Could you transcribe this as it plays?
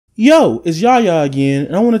Yo, it's Yaya again,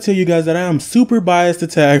 and I want to tell you guys that I am super biased to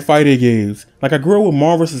tag fighting games. Like, I grew up with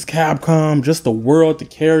Marvel vs. Capcom, just the world, the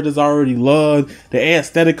characters I already loved, the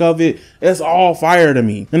aesthetic of it, it's all fire to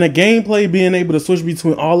me. And the gameplay, being able to switch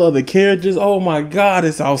between all other characters, oh my god,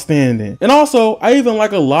 it's outstanding. And also, I even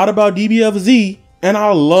like a lot about DBFZ, and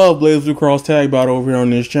I love Blazblue Cross Tag Battle over here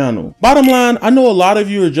on this channel. Bottom line, I know a lot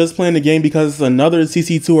of you are just playing the game because it's another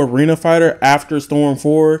CC2 arena fighter after Storm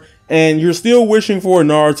 4, and you're still wishing for a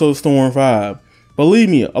Naruto Storm 5. Believe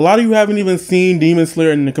me, a lot of you haven't even seen Demon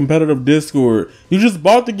Slayer in the competitive Discord. You just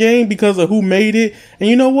bought the game because of who made it, and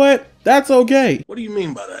you know what? That's okay. What do you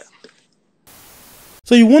mean by that?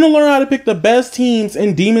 So you want to learn how to pick the best teams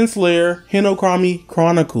in Demon Slayer Hinokami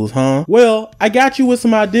Chronicles, huh? Well, I got you with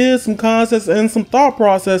some ideas, some concepts, and some thought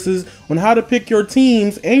processes on how to pick your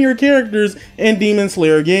teams and your characters in Demon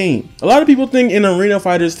Slayer game. A lot of people think in arena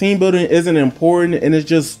fighters team building isn't important, and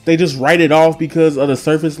they just write it off because of the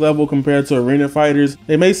surface level compared to arena fighters.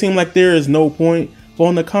 It may seem like there is no point, but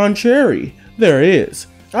on the contrary, there is.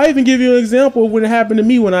 I'll even give you an example of what happened to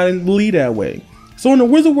me when I didn't lead that way. So in the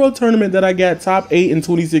Wizard World tournament that I got top 8 in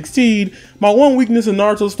 2016, my one weakness in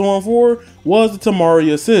Naruto Storm 4 was the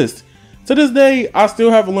Tamari assist. To this day, I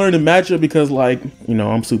still haven't learned the matchup because, like, you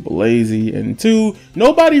know, I'm super lazy, and 2,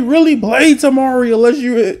 nobody really played Tamari unless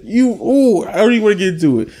I don't even want to get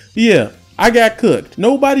into it. But yeah, I got cooked.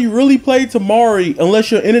 Nobody really played Tamari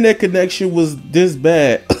unless your internet connection was this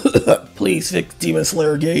bad. Please fix Demon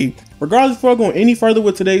Slayer game. Regardless if I go any further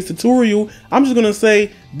with today's tutorial, I'm just gonna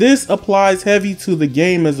say this applies heavy to the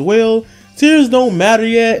game as well. Tiers don't matter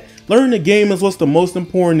yet. Learning the game is what's the most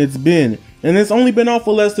important it's been, and it's only been out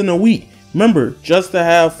for less than a week. Remember, just to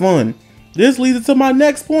have fun. This leads to my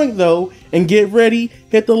next point though, and get ready,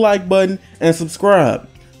 hit the like button, and subscribe.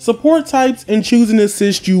 Support types and choosing the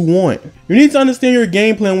assist you want. You need to understand your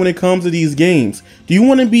game plan when it comes to these games. Do you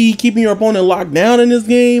want to be keeping your opponent locked down in this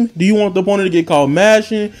game? Do you want the opponent to get caught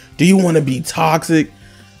mashing? Do you want to be toxic?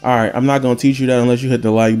 Alright, I'm not going to teach you that unless you hit the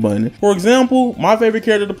like button. For example, my favorite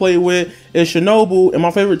character to play with is Shinobu, and my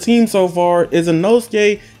favorite team so far is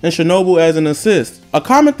Inosuke and Shinobu as an assist. A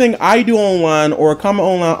common thing I do online, or a common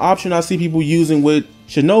online option I see people using with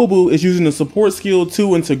Shinobu, is using the support skill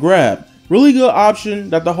 2 into grab. Really good option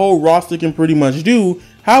that the whole roster can pretty much do.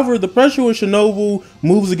 However, the pressure with Shinobu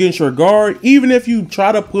moves against your guard. Even if you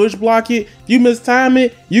try to push block it, if you mistime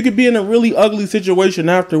it, you could be in a really ugly situation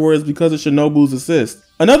afterwards because of Shinobu's assist.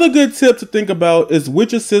 Another good tip to think about is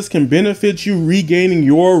which assist can benefit you regaining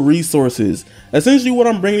your resources. Essentially what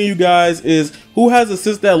I'm bringing you guys is who has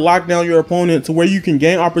assists that lock down your opponent to where you can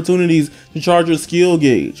gain opportunities to charge your skill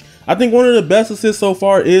gauge. I think one of the best assists so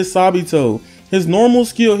far is Sabito. His normal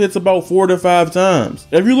skill hits about 4 to 5 times.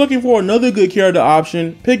 If you're looking for another good character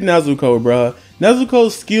option, pick Nezuko, bruh.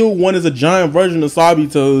 Nezuko's skill 1 is a giant version of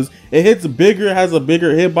Sabito's. It hits bigger, has a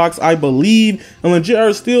bigger hitbox, I believe, and legit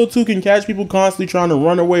her skill 2 can catch people constantly trying to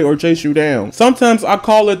run away or chase you down. Sometimes I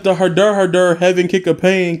call it the herder heaven kick of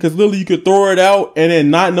pain, because literally you could throw it out and then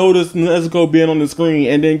not notice Nezuko being on the screen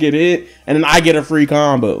and then get hit, and then I get a free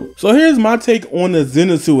combo. So here's my take on the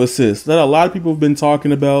Zenitsu assist that a lot of people have been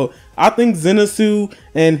talking about. I think Zenitsu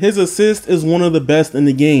and his assist is one of the best in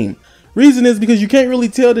the game. Reason is because you can't really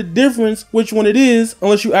tell the difference which one it is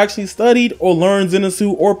unless you actually studied or learned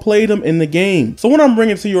Zenitsu or played them in the game. So what I'm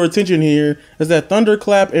bringing to your attention here is that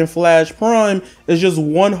Thunderclap and Flash Prime is just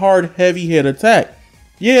one hard heavy hit attack.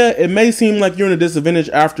 Yeah, it may seem like you're in a disadvantage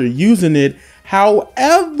after using it.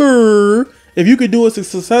 However, if you could do it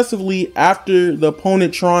successfully after the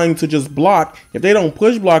opponent trying to just block, if they don't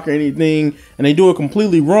push block or anything and they do it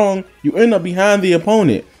completely wrong, you end up behind the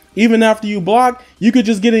opponent. Even after you block, you could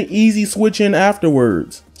just get an easy switch in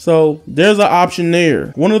afterwards. So there's an option there.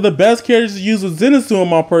 One of the best characters to use with Zenitsu in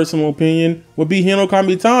my personal opinion would be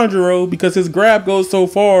Hinokami Tanjiro, because his grab goes so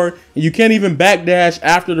far and you can't even backdash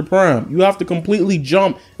after the prime. You have to completely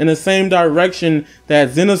jump in the same direction that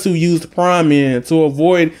Zenitsu used prime in to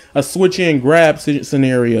avoid a switch in grab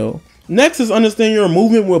scenario. Next is understand your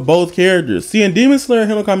movement with both characters. See, in Demon Slayer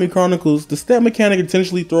Hinokami Chronicles, the step mechanic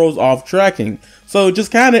intentionally throws off tracking. So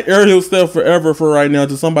just kind of aerial step forever for right now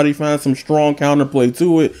till somebody finds some strong counterplay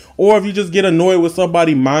to it, or if you just get annoyed with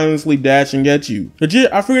somebody mindlessly dashing at you.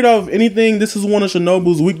 Legit, I figured out if anything, this is one of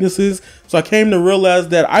Shinobu's weaknesses, so I came to realize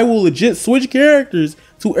that I will legit switch characters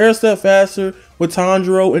to air step faster with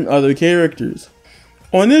Tanjiro and other characters.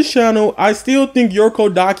 On this channel, I still think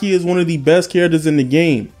Yokodaki is one of the best characters in the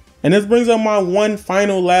game. And this brings up my one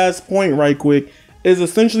final last point right quick, is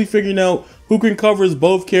essentially figuring out who can cover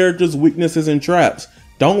both characters' weaknesses and traps.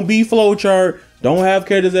 Don't be flowchart, don't have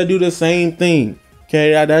characters that do the same thing.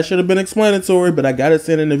 Okay, that should have been explanatory, but I gotta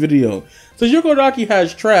say it in the video. So Yukodaki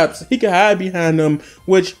has traps, he can hide behind them,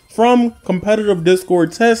 which from competitive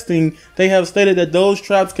Discord testing, they have stated that those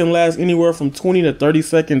traps can last anywhere from 20 to 30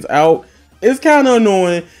 seconds out. It's kind of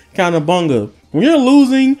annoying, kind of bunga. When you're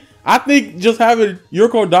losing, I think just having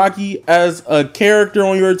Yukodaki as a character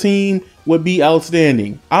on your team would be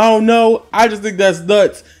outstanding. I don't know, I just think that's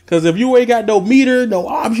nuts. Because if you ain't got no meter, no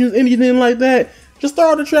options, anything like that, just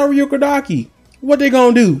throw out the trap with Yukodaki. What they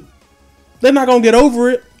gonna do? They're not gonna get over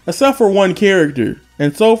it, except for one character.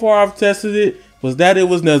 And so far I've tested it, was that it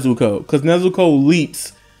was Nezuko. Because Nezuko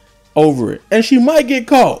leaps over it. And she might get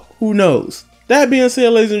caught, who knows? That being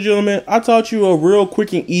said, ladies and gentlemen, I taught you a real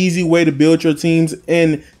quick and easy way to build your teams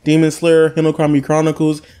in Demon Slayer Hinokami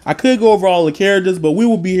Chronicles. I could go over all the characters, but we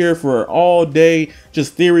will be here for all day,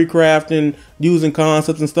 just theory crafting, using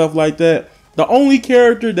concepts and stuff like that. The only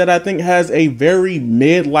character that I think has a very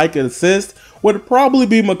mid-like assist would probably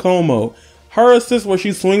be Makomo. Her assist where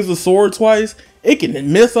she swings the sword twice, it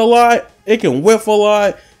can miss a lot, it can whiff a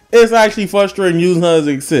lot. It's actually frustrating using her as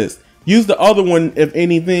an assist. Use the other one if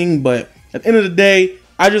anything, but at the end of the day,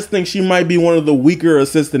 I just think she might be one of the weaker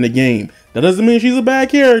assists in the game. That doesn't mean she's a bad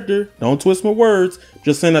character. Don't twist my words.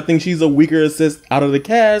 Just saying I think she's a weaker assist out of the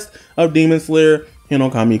cast of Demon Slayer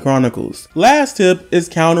Hinokami Chronicles. Last tip is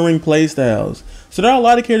countering playstyles. So there are a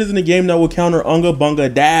lot of characters in the game that will counter unga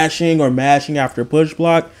bunga dashing or mashing after push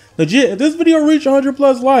block. Legit, if this video reached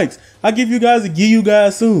 100+ likes, I'll give you guys a you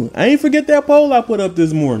guys soon. I ain't forget that poll I put up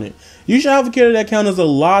this morning. You should have a character that counters a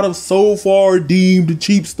lot of so far deemed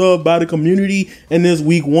cheap stuff by the community in this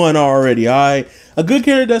week 1 already, alright? A good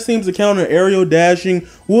character that seems to counter aerial dashing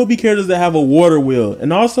will be characters that have a water wheel.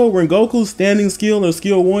 And also, Rengoku's standing skill or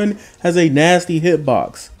skill 1 has a nasty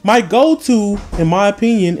hitbox. My go-to, in my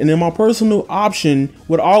opinion, and in my personal option,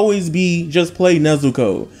 would always be just play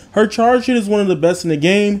Nezuko. Her charge hit is one of the best in the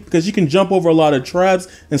game because she can jump over a lot of traps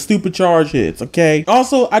and stupid charge hits, okay?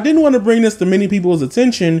 Also, I didn't want to bring this to many people's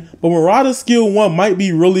attention, but Murata's skill 1 might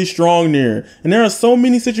be really strong there. And there are so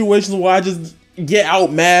many situations where I just get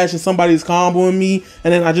outmatched and somebody's comboing me,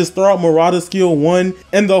 and then I just throw out Murata skill 1,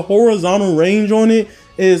 and the horizontal range on it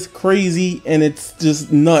is crazy, and it's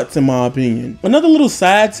just nuts in my opinion. Another little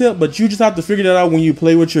side tip, but you just have to figure that out when you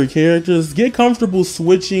play with your characters. Get comfortable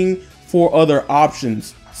switching for other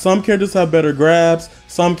options. Some characters have better grabs,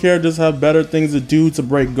 some characters have better things to do to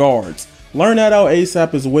break guards. Learn that out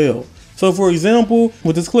ASAP as well. So for example,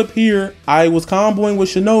 with this clip here, I was comboing with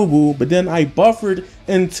Shinobu, but then I buffered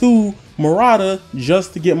into Murata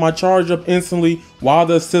just to get my charge up instantly while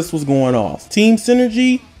the assist was going off. Team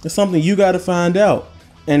synergy is something you gotta find out.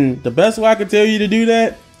 And the best way I can tell you to do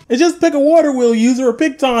that is just pick a water wheel user or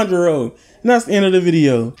pick Tanjiro. And that's the end of the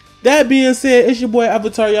video. That being said, it's your boy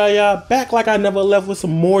Avataryaya, back like I never left with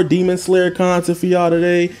some more Demon Slayer content for y'all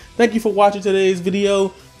today. Thank you for watching today's video.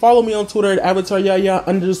 Follow me on Twitter at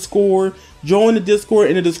avataryayaTV_. Join the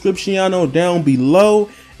Discord in the description down below.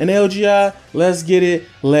 And LGI, let's get it,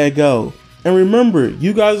 let go. And remember,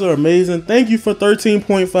 you guys are amazing. Thank you for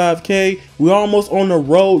 13.5K. We're almost on the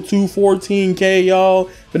road to 14K, y'all.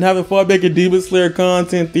 Been having fun making Demon Slayer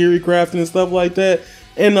content, theory crafting, and stuff like that.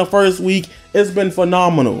 In the first week, it's been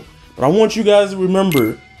phenomenal. But I want you guys to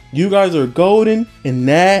remember, you guys are golden, and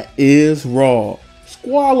that is raw.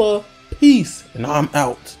 Squalla, peace, and I'm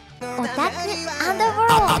out.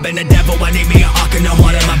 I've been the devil, I need me an arc in the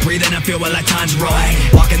water. My breathing, I feel like Tanjiro.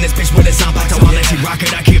 Walking this bitch with a zombie,